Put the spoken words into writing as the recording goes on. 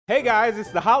Hey guys,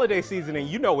 it's the holiday season and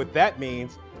you know what that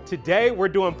means. Today we're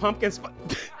doing pumpkin spice.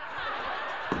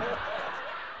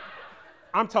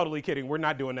 I'm totally kidding. We're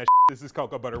not doing that. This is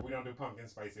cocoa butter. We don't do pumpkin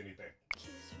spice anything.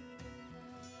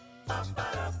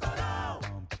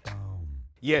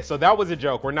 Yeah, so that was a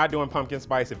joke. We're not doing pumpkin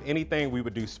spice. If anything, we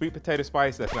would do sweet potato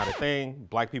spice. That's not a thing.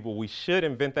 Black people, we should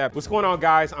invent that. What's going on,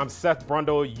 guys? I'm Seth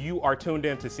Brundle. You are tuned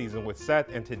in to Season with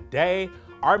Seth, and today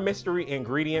our mystery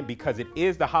ingredient, because it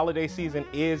is the holiday season,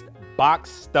 is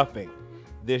box stuffing.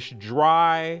 This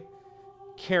dry,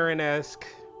 Karen-esque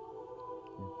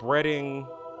breading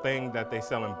thing that they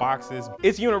sell in boxes.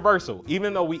 It's universal.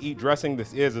 Even though we eat dressing,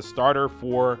 this is a starter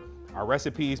for our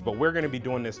recipes, but we're gonna be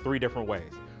doing this 3 different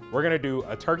ways. We're gonna do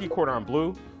a turkey cordon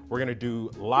bleu, we're gonna do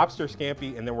lobster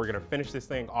scampi, and then we're gonna finish this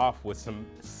thing off with some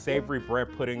savory bread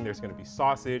pudding. There's gonna be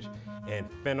sausage and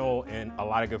fennel and a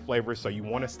lot of good flavors, so you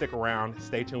wanna stick around.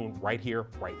 Stay tuned right here,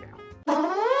 right now.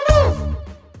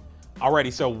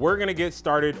 Alrighty, so we're gonna get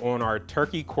started on our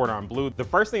turkey cordon bleu. The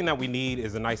first thing that we need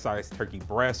is a nice sized turkey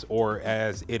breast, or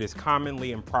as it is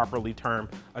commonly and properly termed,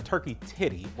 a turkey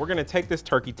titty. We're gonna take this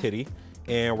turkey titty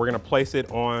and we're gonna place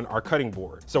it on our cutting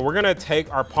board. So we're gonna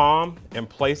take our palm and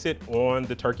place it on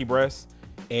the turkey breast,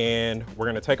 and we're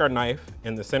gonna take our knife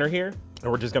in the center here,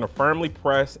 and we're just gonna firmly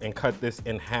press and cut this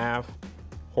in half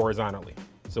horizontally.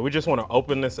 So we just wanna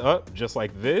open this up just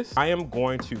like this. I am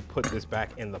going to put this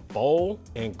back in the bowl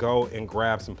and go and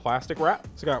grab some plastic wrap.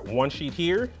 So I got 1 sheet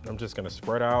here. I'm just gonna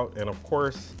spread out. And of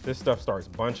course, this stuff starts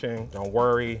bunching. Don't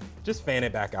worry, just fan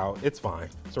it back out, it's fine.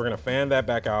 So we're gonna fan that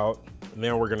back out. And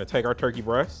then we're gonna take our turkey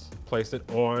breast, place it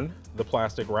on the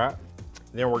plastic wrap.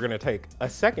 Then we're gonna take a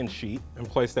second sheet and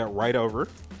place that right over.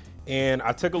 And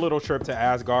I took a little trip to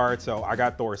Asgard, so I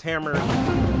got Thor's hammer.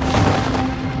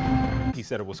 He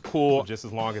said it was cool, just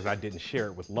as long as I didn't share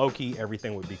it with Loki,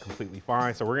 everything would be completely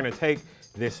fine. So we're gonna take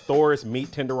this Thor's meat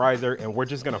tenderizer and we're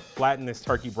just gonna flatten this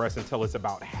turkey breast until it's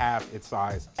about half its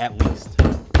size, at least.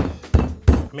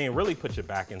 I mean, really put your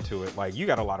back into it. Like, you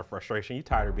got a lot of frustration. You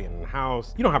tired of being in the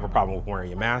house. You don't have a problem with wearing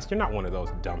your mask. You're not one of those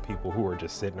dumb people who are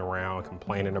just sitting around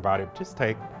complaining about it. Just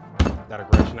take that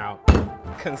aggression out.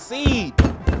 Concede,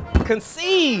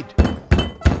 concede.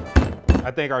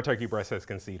 I think our turkey breast has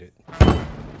conceded.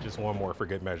 Just one more for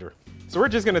good measure. So we're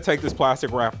just gonna take this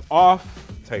plastic wrap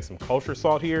off, take some kosher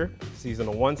salt here, season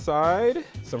on one side,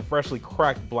 some freshly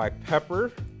cracked black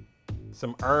pepper,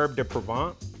 some herb de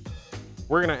Provence.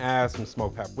 We're gonna add some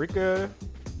smoked paprika.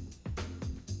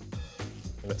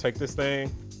 I'm gonna take this thing,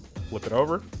 flip it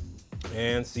over,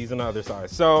 and season the other side.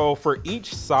 So for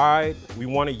each side, we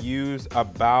wanna use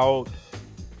about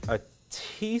a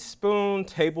teaspoon,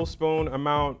 tablespoon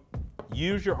amount.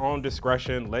 Use your own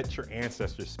discretion. Let your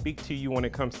ancestors speak to you when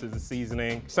it comes to the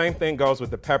seasoning. Same thing goes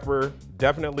with the pepper.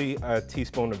 Definitely a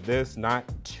teaspoon of this, not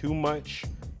too much.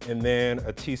 And then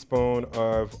a teaspoon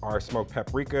of our smoked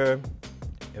paprika.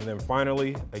 And then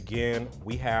finally, again,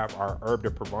 we have our herb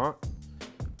de Provence.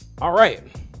 All right,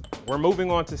 we're moving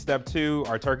on to step 2.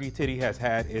 Our turkey titty has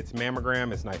had its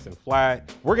mammogram. It's nice and flat.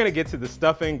 We're gonna get to the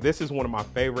stuffing. This is one of my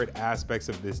favorite aspects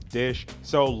of this dish.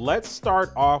 So let's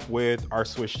start off with our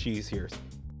Swiss cheese here.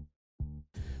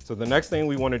 So the next thing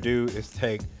we wanna do is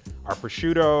take our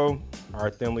prosciutto, our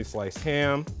thinly sliced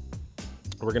ham.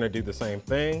 We're gonna do the same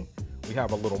thing. We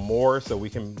have a little more so we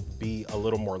can be a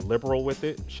little more liberal with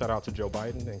it. Shout out to Joe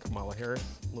Biden and Kamala Harris,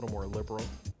 a little more liberal.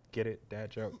 Get it, dad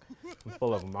joke? I'm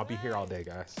full of them, I'll be here all day,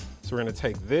 guys. So we're gonna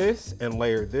take this and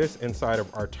layer this inside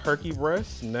of our turkey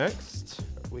breast next.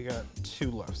 We got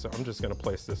 2 left, so I'm just gonna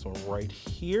place this one right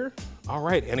here. All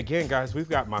right, and again, guys, we've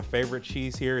got my favorite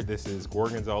cheese here. This is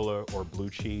Gorgonzola or blue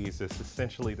cheese. It's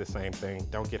essentially the same thing.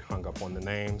 Don't get hung up on the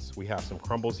names. We have some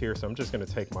crumbles here, so I'm just gonna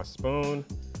take my spoon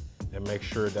and make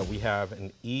sure that we have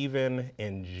an even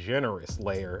and generous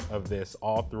layer of this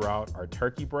all throughout our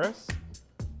turkey breast.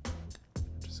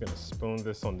 Just gonna spoon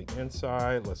this on the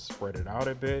inside. Let's spread it out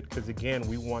a bit, because again,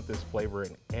 we want this flavor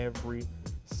in every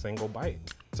single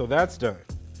bite. So that's done.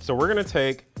 So we're gonna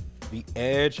take the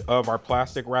edge of our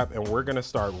plastic wrap and we're gonna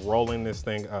start rolling this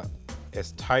thing up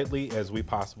as tightly as we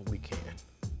possibly can.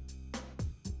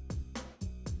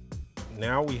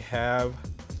 Now we have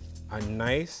a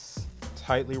nice,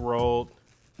 tightly rolled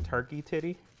turkey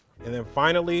titty. And then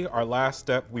finally, our last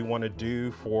step we wanna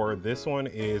do for this one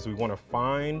is we wanna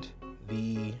find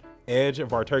the edge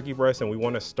of our turkey breast and we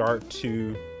wanna start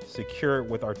to secure it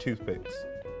with our toothpicks.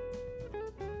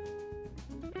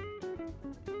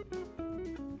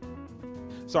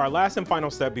 So our last and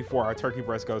final step before our turkey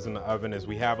breast goes in the oven is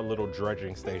we have a little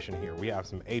dredging station here. We have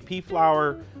some AP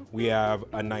flour, we have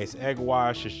a nice egg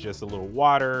wash, it's just a little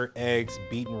water, eggs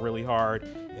beaten really hard,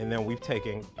 and then we've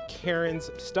taken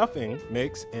Karen's stuffing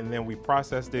mix and then we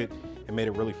processed it and made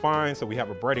it really fine, so we have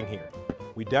a breading here.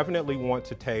 We definitely want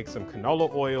to take some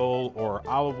canola oil or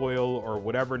olive oil or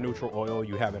whatever neutral oil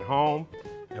you have at home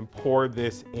and pour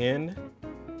this in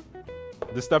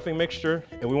the stuffing mixture,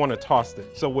 and we want to toss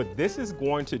it. So what this is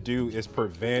going to do is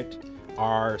prevent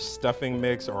our stuffing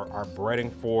mix or our breading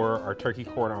for our turkey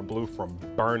cordon bleu from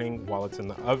burning while it's in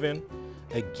the oven.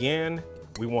 Again,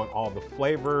 we want all the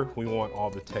flavor, we want all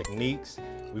the techniques,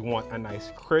 we want a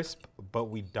nice crisp, but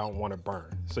we don't want to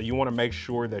burn. So you want to make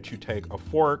sure that you take a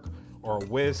fork or a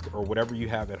whisk or whatever you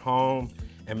have at home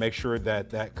and make sure that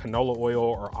that canola oil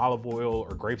or olive oil or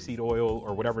grapeseed oil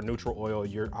or whatever neutral oil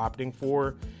you're opting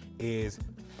for is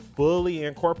fully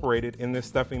incorporated in this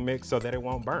stuffing mix so that it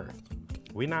won't burn.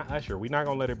 We're not Usher, we're not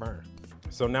gonna let it burn.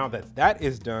 So now that that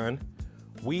is done,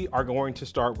 we are going to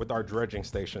start with our dredging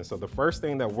station. So the first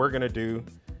thing that we're gonna do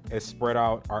is spread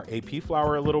out our AP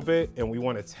flour a little bit, and we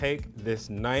wanna take this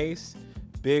nice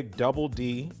big double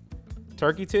D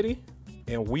turkey titty,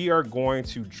 and we are going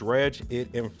to dredge it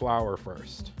in flour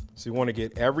first. So you wanna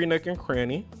get every nook and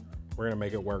cranny. We're gonna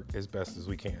make it work as best as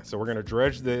we can. So we're gonna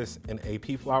dredge this in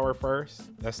AP flour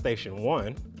first. That's station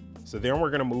 1. So then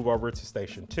we're gonna move over to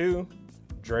station 2,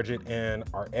 dredge it in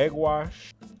our egg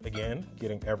wash. Again,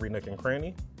 getting every nook and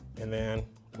cranny. And then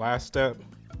last step,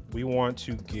 we want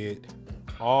to get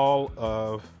all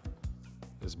of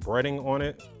this breading on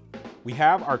it. We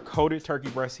have our coated turkey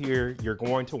breast here. You're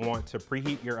going to want to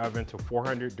preheat your oven to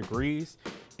 400 degrees,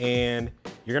 and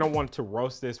you're gonna want to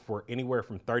roast this for anywhere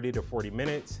from 30 to 40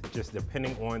 minutes, just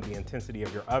depending on the intensity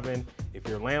of your oven. If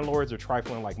your landlords are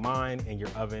trifling like mine and your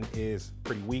oven is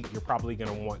pretty weak, you're probably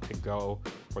gonna want to go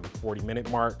for the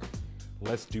 40-minute mark.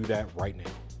 Let's do that right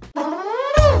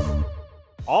now.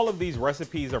 All of these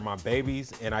recipes are my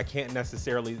babies, and I can't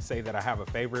necessarily say that I have a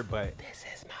favorite, but this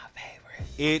is my favorite.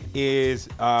 It is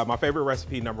my favorite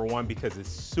recipe, number 1, because it's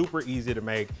super easy to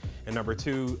make, and number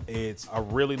 2, it's a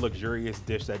really luxurious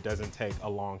dish that doesn't take a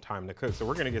long time to cook. So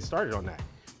we're gonna get started on that.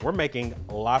 We're making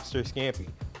lobster scampi.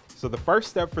 So the first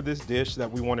step for this dish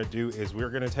that we wanna do is we're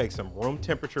gonna take some room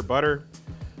temperature butter.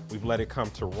 We've let it come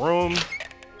to room.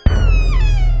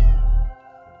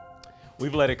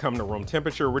 We've let it come to room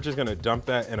temperature. We're just gonna dump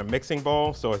that in a mixing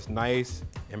bowl so it's nice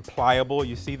and pliable.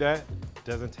 You see that?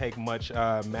 Doesn't take much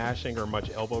mashing or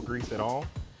much elbow grease at all.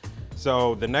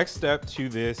 So the next step to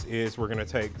this is we're gonna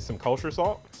take some kosher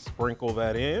salt, sprinkle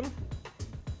that in.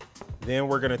 Then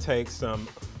we're gonna take some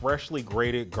freshly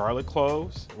grated garlic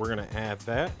cloves. We're gonna add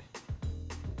that.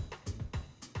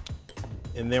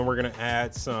 And then we're gonna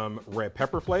add some red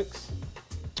pepper flakes.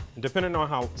 And depending on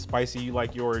how spicy you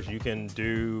like yours, you can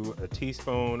do a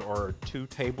teaspoon or 2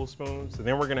 tablespoons. And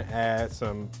then we're gonna add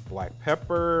some black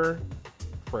pepper,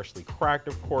 freshly cracked,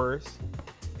 of course.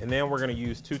 And then we're gonna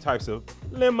use 2 types of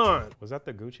lemon. Was that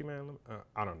the Gucci Man?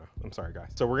 I don't know, I'm sorry guys.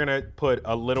 So we're gonna put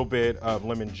a little bit of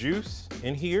lemon juice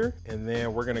in here, and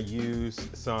then we're gonna use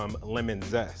some lemon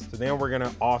zest. So then we're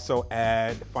gonna also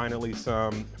add, finally,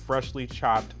 some freshly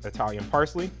chopped Italian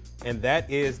parsley. And that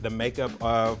is the makeup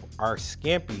of our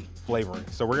scampi flavoring.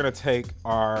 So we're gonna take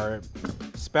our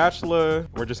spatula,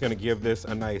 we're just gonna give this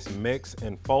a nice mix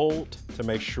and fold to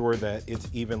make sure that it's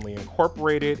evenly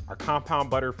incorporated. Our compound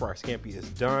butter for our scampi is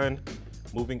done.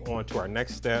 Moving on to our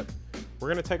next step, we're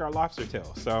gonna take our lobster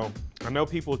tail. So I know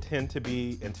people tend to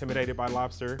be intimidated by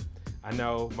lobster. I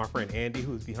know my friend Andy,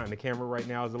 who's behind the camera right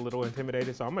now, is a little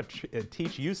intimidated. So I'm gonna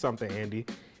teach you something, Andy,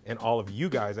 and all of you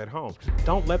guys at home.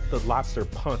 Don't let the lobster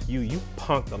punk you. You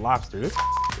punk the lobster. This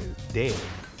is dead.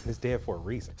 It's dead for a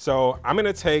reason. So I'm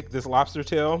gonna take this lobster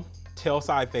tail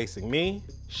side facing me,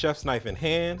 chef's knife in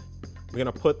hand. I'm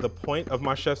gonna put the point of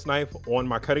my chef's knife on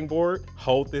my cutting board,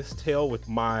 hold this tail with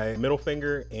my middle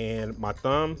finger and my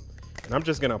thumb, and I'm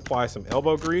just gonna apply some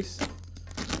elbow grease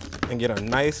and get a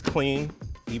nice, clean,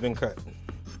 even cut.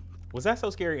 Was that so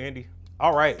scary, Andy?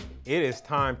 All right, it is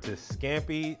time to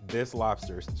scampi this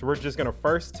lobster. So we're just gonna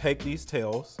first take these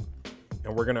tails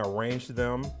and we're gonna arrange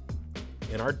them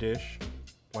in our dish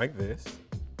like this.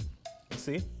 You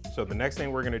see? So the next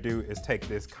thing we're gonna do is take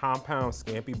this compound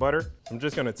scampi butter. I'm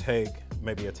just gonna take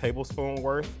maybe a tablespoon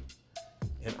worth,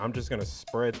 and I'm just gonna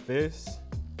spread this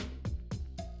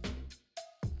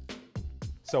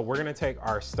So we're gonna take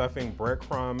our stuffing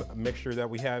breadcrumb mixture that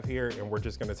we have here, and we're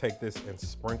just gonna take this and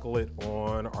sprinkle it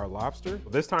on our lobster.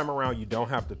 This time around, you don't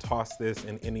have to toss this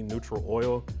in any neutral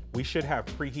oil. We should have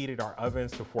preheated our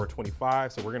ovens to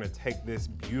 425, so we're gonna take this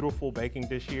beautiful baking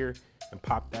dish here and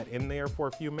pop that in there for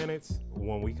a few minutes.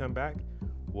 When we come back,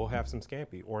 we'll have some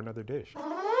scampi or another dish.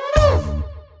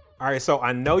 All right, so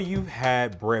I know you've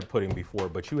had bread pudding before,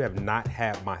 but you have not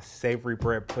had my savory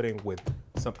bread pudding with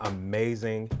some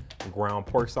amazing ground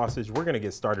pork sausage. We're gonna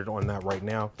get started on that right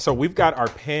now. So we've got our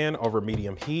pan over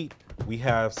medium heat. We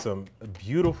have some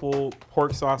beautiful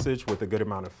pork sausage with a good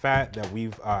amount of fat that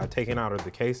we've taken out of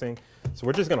the casing. So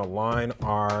we're just gonna line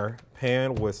our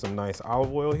pan with some nice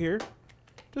olive oil here.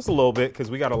 Just a little bit,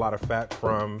 because we got a lot of fat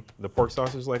from the pork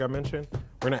sausage, like I mentioned.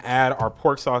 We're gonna add our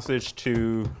pork sausage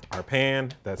to our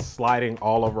pan that's sliding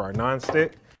all over our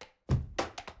nonstick.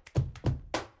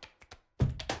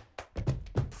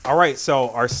 All right,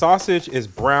 so our sausage is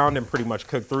browned and pretty much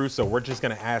cooked through, so we're just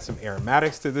gonna add some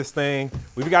aromatics to this thing.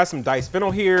 We've got some diced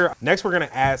fennel here. Next, we're gonna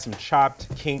add some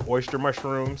chopped king oyster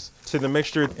mushrooms to the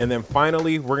mixture. And then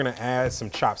finally, we're gonna add some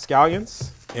chopped scallions.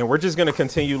 And we're just gonna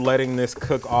continue letting this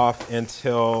cook off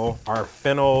until our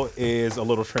fennel is a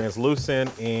little translucent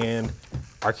and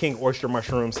our king oyster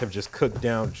mushrooms have just cooked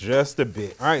down just a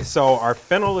bit. All right, so our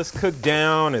fennel is cooked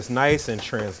down. It's nice and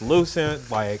translucent,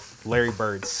 like Larry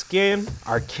Bird's skin.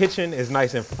 Our kitchen is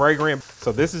nice and fragrant.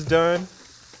 So this is done.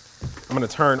 I'm gonna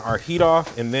turn our heat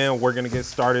off, and then we're gonna get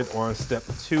started on step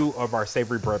 2 of our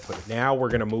savory bread pudding. Now we're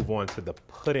gonna move on to the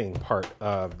pudding part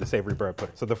of the savory bread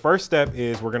pudding. So the first step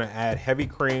is we're gonna add heavy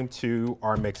cream to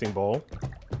our mixing bowl.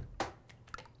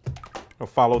 I'll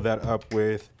follow that up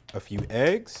with a few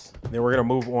eggs. Then we're gonna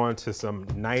move on to some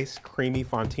nice creamy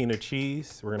fontina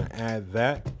cheese. We're gonna add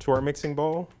that to our mixing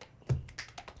bowl,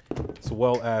 as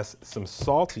well as some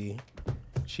salty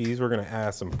cheese. We're gonna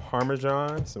add some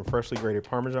Parmesan, some freshly grated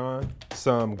Parmesan,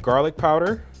 some garlic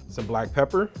powder, some black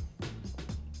pepper,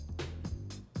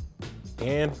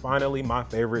 and finally, my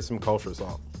favorite, some kosher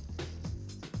salt.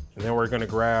 And then we're gonna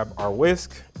grab our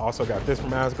whisk. Also got this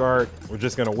from Asgard. We're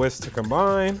just gonna whisk to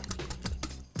combine.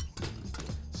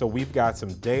 So we've got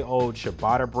some day-old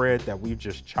ciabatta bread that we've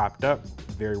just chopped up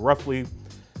very roughly.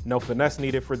 No finesse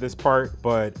needed for this part,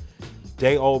 but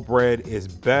day-old bread is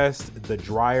best. The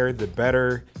drier, the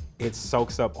better. It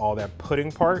soaks up all that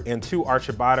pudding part. And to our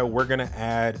ciabatta, we're gonna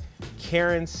add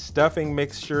Karen's stuffing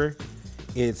mixture.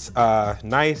 It's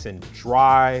nice and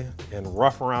dry and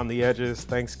rough around the edges.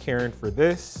 Thanks, Karen, for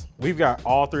this. We've got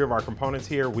all 3 of our components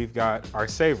here. We've got our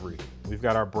savory, we've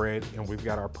got our bread, and we've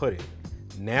got our pudding.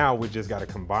 Now we just gotta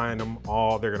combine them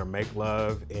all. They're gonna make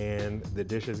love, and the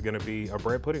dish is gonna be a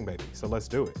bread pudding baby. So let's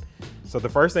do it. So the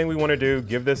first thing we wanna do,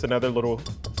 give this another little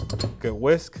good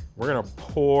whisk. We're gonna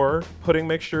pour pudding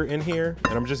mixture in here,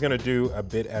 and I'm just gonna do a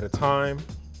bit at a time,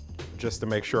 just to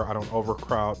make sure I don't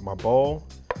overcrowd my bowl.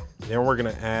 Then we're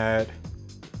gonna add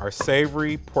our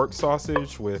savory pork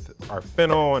sausage with our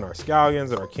fennel and our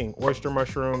scallions and our king oyster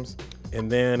mushrooms. And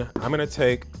then I'm gonna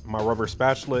take my rubber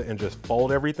spatula and just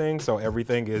fold everything so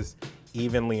everything is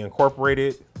evenly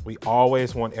incorporated. We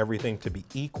always want everything to be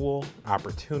equal,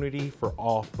 opportunity for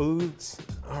all foods.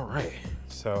 All right,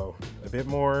 so a bit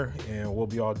more and we'll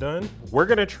be all done. We're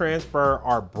gonna transfer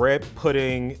our bread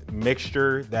pudding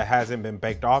mixture that hasn't been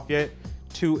baked off yet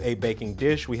to a baking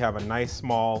dish. We have a nice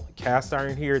small cast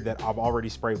iron here that I've already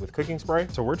sprayed with cooking spray.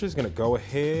 So we're just gonna go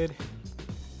ahead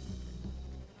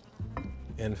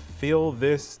and fill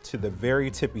this to the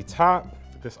very tippy top.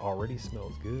 This already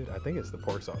smells good. I think it's the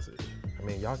pork sausage. I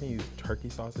mean, y'all can use turkey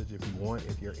sausage if you want,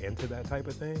 if you're into that type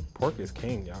of thing. Pork is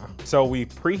king, y'all. So we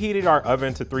preheated our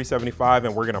oven to 375,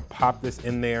 and we're gonna pop this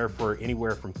in there for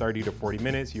anywhere from 30 to 40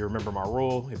 minutes. You remember my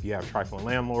rule, if you have trifling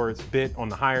landlords, bit on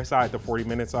the higher side, the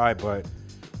 40-minute side, but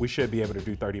we should be able to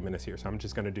do 30 minutes here. So I'm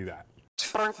just gonna do that.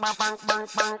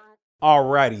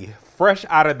 Alrighty, fresh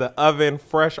out of the oven,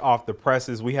 fresh off the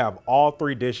presses, we have all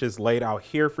 3 dishes laid out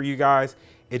here for you guys.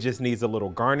 It just needs a little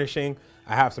garnishing.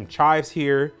 I have some chives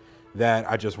here that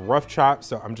I just rough chopped,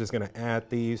 so I'm just gonna add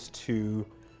these to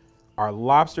our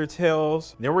lobster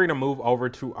tails. Then we're gonna move over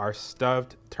to our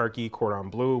stuffed turkey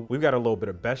cordon bleu. We've got a little bit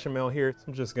of bechamel here, so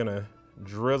I'm just gonna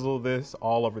drizzle this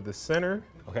all over the center.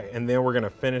 Okay, and then we're gonna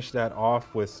finish that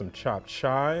off with some chopped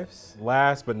chives.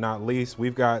 Last but not least,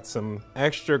 we've got some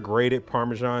extra grated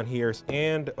Parmesan here.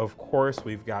 And of course,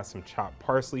 we've got some chopped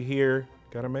parsley here.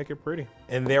 Gotta make it pretty.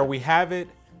 And there we have it,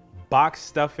 box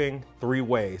stuffing 3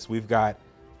 ways. We've got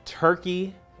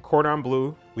turkey cordon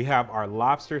bleu, we have our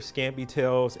lobster scampi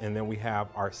tails, and then we have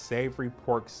our savory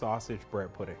pork sausage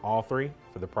bread pudding. All 3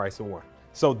 for the price of 1.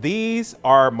 So these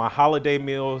are my holiday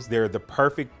meals. They're the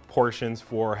perfect portions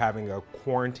for having a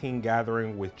quarantine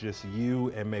gathering with just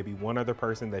you and maybe one other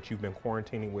person that you've been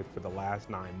quarantining with for the last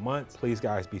 9 months. Please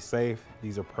guys, be safe.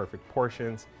 These are perfect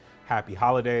portions. Happy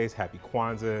holidays, happy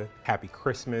Kwanzaa, happy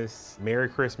Christmas, Merry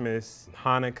Christmas,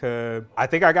 Hanukkah. I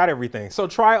think I got everything. So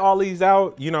try all these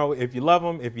out. You know, if you love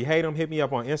them, if you hate them, hit me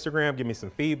up on Instagram, give me some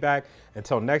feedback.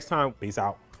 Until next time, peace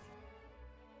out.